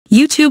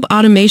YouTube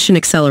Automation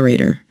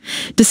Accelerator.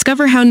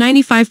 Discover how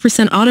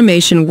 95%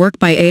 automation work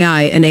by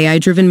AI and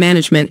AI-driven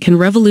management can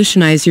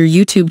revolutionize your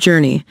YouTube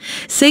journey.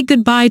 Say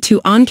goodbye to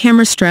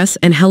on-camera stress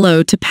and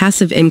hello to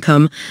passive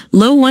income.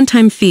 Low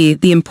one-time fee.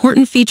 The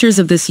important features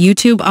of this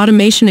YouTube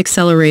Automation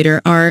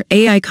Accelerator are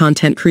AI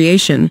content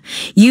creation.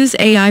 Use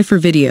AI for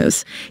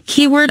videos.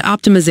 Keyword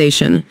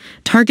optimization.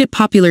 Target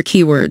popular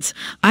keywords.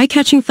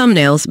 Eye-catching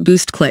thumbnails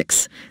boost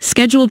clicks.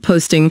 Scheduled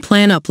posting,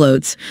 plan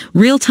uploads.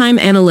 Real-time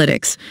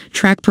analytics.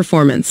 Track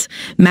performance.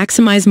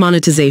 Maximize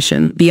monetization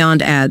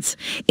beyond ads.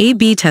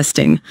 A/B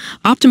testing.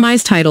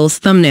 Optimize titles,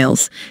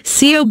 thumbnails.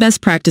 SEO Best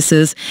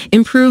Practices.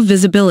 Improve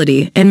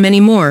visibility, and many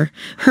more.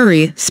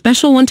 Hurry,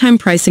 special one-time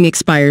pricing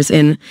expires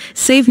in.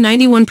 Save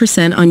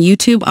 91% on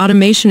YouTube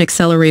Automation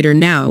Accelerator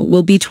now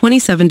will be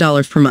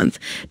 $27 per month.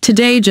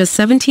 Today, just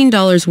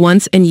 $17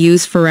 once and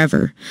use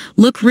forever.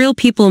 Look, real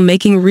people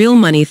making real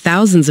money,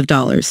 thousands of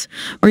dollars.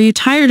 Are you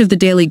tired of the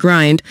daily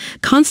grind,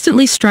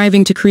 constantly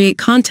striving to create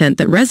content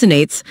that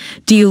resonates?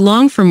 Do you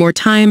long for more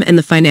time and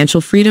the financial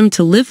freedom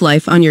to live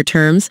life on your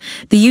terms?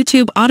 The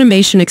YouTube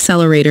Automation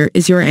Accelerator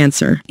is your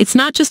answer. It's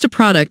not just a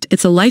product,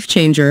 it's a life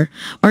changer.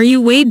 Are you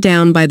weighed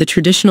down by the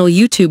traditional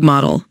YouTube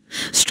model?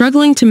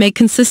 Struggling to make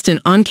consistent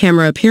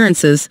on-camera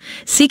appearances?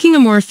 Seeking a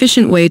more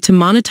efficient way to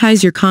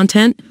monetize your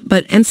content,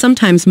 and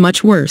sometimes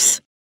much worse?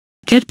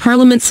 Get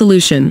Parliament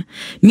Solution.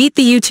 Meet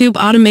the YouTube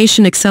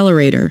Automation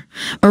Accelerator,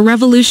 a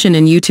revolution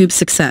in YouTube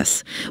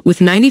success. With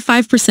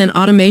 95%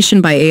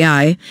 automation by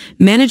AI,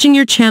 managing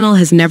your channel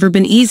has never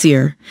been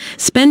easier.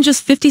 Spend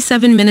just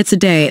 57 minutes a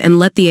day and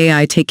let the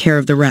AI take care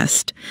of the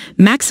rest.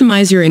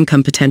 Maximize your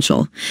income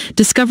potential.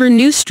 Discover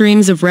new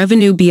streams of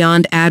revenue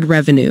beyond ad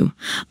revenue.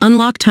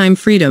 Unlock time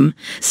freedom.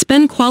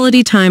 Spend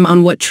quality time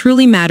on what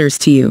truly matters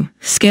to you.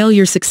 Scale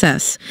your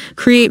success.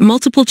 Create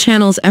multiple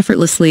channels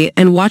effortlessly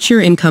and watch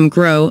your income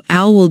grow.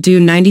 Al will do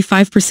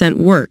 95%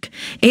 work.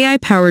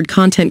 AI-powered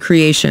content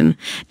creation.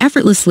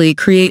 Effortlessly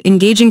create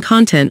engaging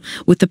content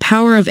with the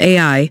power of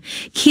AI.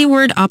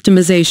 Keyword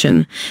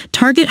optimization.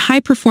 Target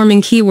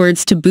high-performing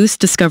keywords to boost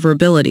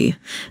discoverability.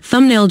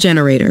 Thumbnail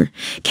generator.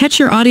 Catch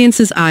your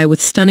audience's eye with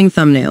stunning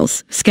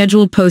thumbnails.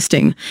 Scheduled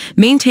posting.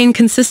 Maintain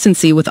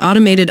consistency with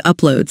automated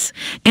uploads.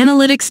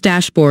 Analytics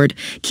dashboard.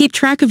 Keep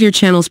track of your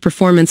channel's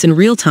performance in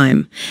real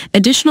time.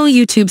 Additional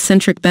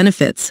YouTube-centric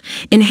benefits.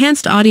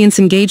 Enhanced audience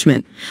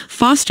engagement.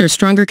 Foster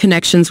stronger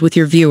connections with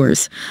your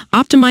viewers.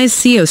 Optimize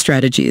SEO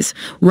strategies.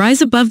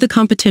 Rise above the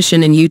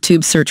competition in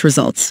YouTube search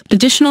results.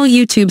 Additional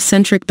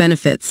YouTube-centric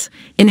benefits.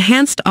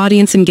 Enhanced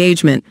audience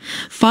engagement.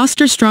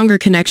 Foster stronger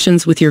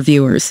connections with your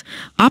viewers.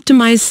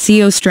 Optimize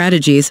SEO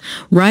strategies.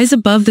 Rise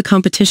above the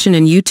competition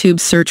in YouTube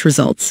search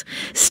results.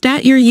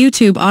 Start your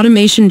YouTube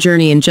automation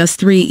journey in just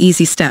 3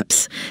 easy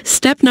steps.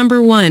 Step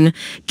number 1.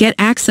 Get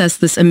access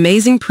this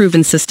amazing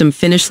proven system.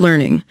 Finish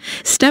learning.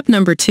 Step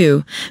number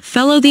 2.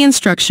 Follow the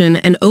instruction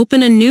and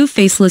open a new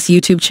faceless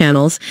YouTube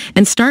channels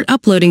and start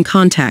uploading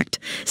content.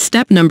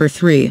 Step number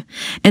 3.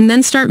 And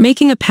then start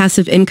making a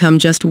passive income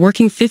just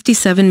working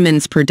 57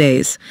 minutes per day.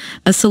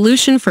 A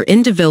solution for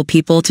individual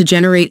people to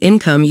generate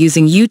income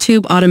using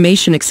YouTube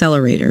Automation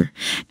Accelerator.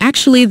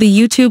 Actually, the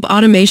YouTube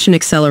Automation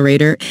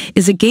Accelerator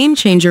is a game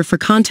changer for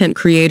content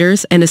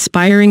creators and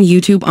aspiring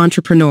YouTube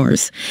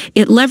entrepreneurs.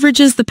 It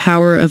leverages the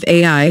power of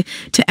AI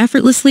to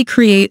effortlessly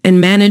create and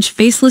manage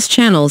faceless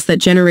channels that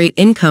generate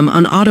income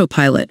on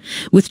autopilot.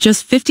 With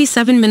just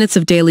 57 minutes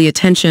of daily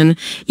attention,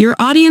 your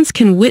audience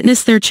can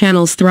witness their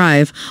channels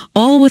thrive,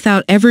 all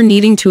without ever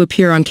needing to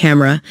appear on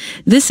camera.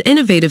 This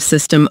innovative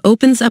system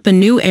opens up a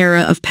new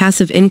era of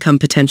passive income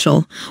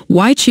potential.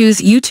 Why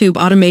choose YouTube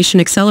Automation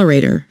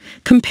Accelerator?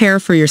 Compare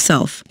for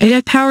yourself.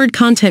 AI-powered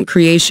content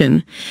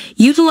creation.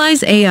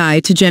 Utilize AI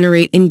to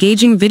generate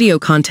engaging video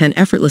content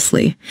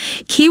effortlessly.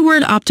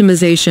 Keyword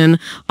optimization.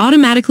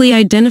 Automatically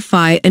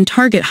identify and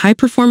target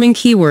high-performing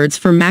keywords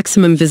for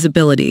maximum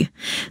visibility.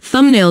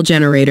 Thumbnail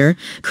generator.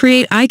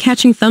 Create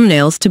eye-catching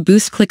thumbnails to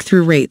boost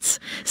click-through rates.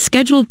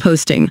 Scheduled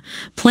posting.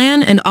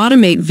 Plan and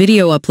automate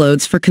video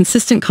uploads for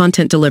consistent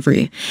content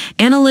delivery.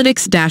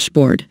 Analytics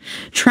dashboard.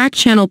 Track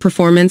channel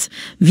performance,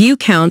 view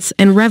counts,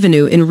 and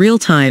revenue in real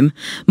time.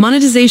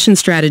 Monetization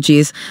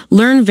strategies.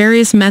 Learn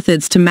various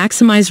methods to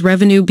maximize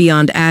revenue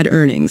beyond ad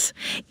earnings.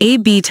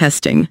 A/B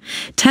testing.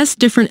 Test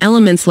different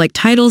elements like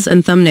titles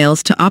and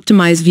thumbnails to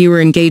optimize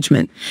viewer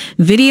engagement.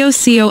 Video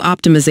SEO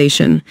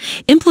optimization.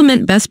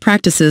 Implement best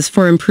practices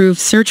for improved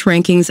search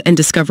rankings and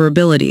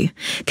discoverability.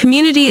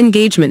 Community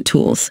engagement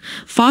tools.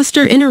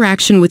 Foster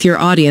interaction with your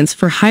audience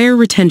for higher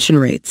retention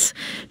rates.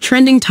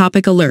 Trending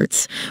topic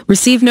alerts.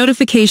 Receive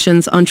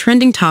notifications on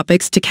trending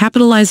topics to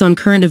capitalize on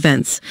current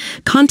events.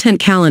 Content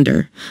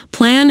calendar.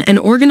 Plan and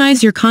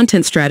organize your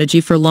content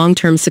strategy for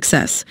long-term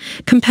success.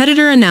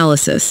 Competitor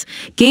analysis.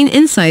 Gain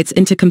insights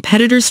into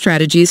competitor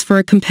strategies for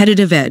a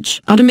competitive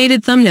edge.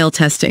 Automated thumbnail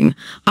testing.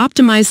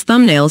 Optimize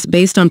thumbnails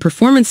based on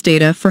performance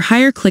data for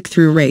higher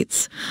click-through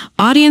rates.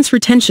 Audience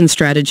retention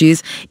strategy.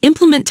 strategies,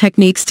 implement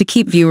techniques to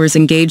keep viewers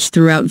engaged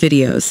throughout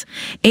videos.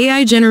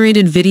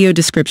 AI-generated video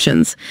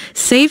descriptions.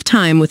 Save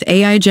time with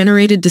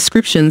AI-generated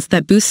descriptions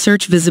that boost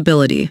search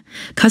visibility.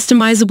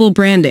 Customizable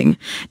branding.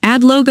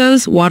 Add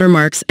logos,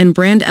 watermarks, and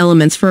brand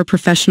elements for a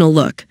professional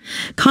look.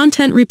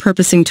 Content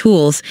repurposing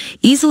tools.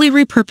 Easily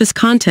repurpose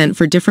content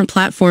for different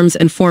platforms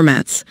and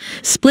formats.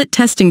 Split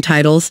testing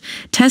titles.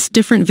 Test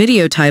different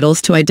video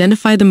titles to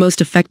identify the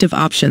most effective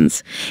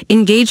options.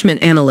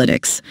 Engagement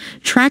analytics.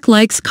 Track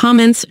likes,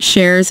 comments,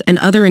 shares, and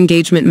other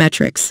engagement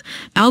metrics.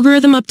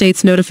 Algorithm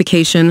updates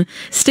notification.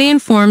 Stay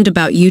informed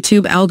about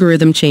YouTube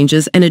algorithm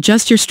changes and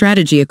adjust your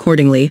strategy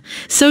accordingly.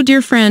 So,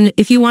 dear friend,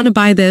 if you want to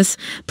buy this,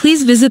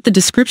 please visit the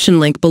description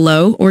link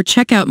below or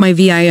check out my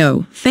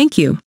VIO. Thank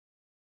you.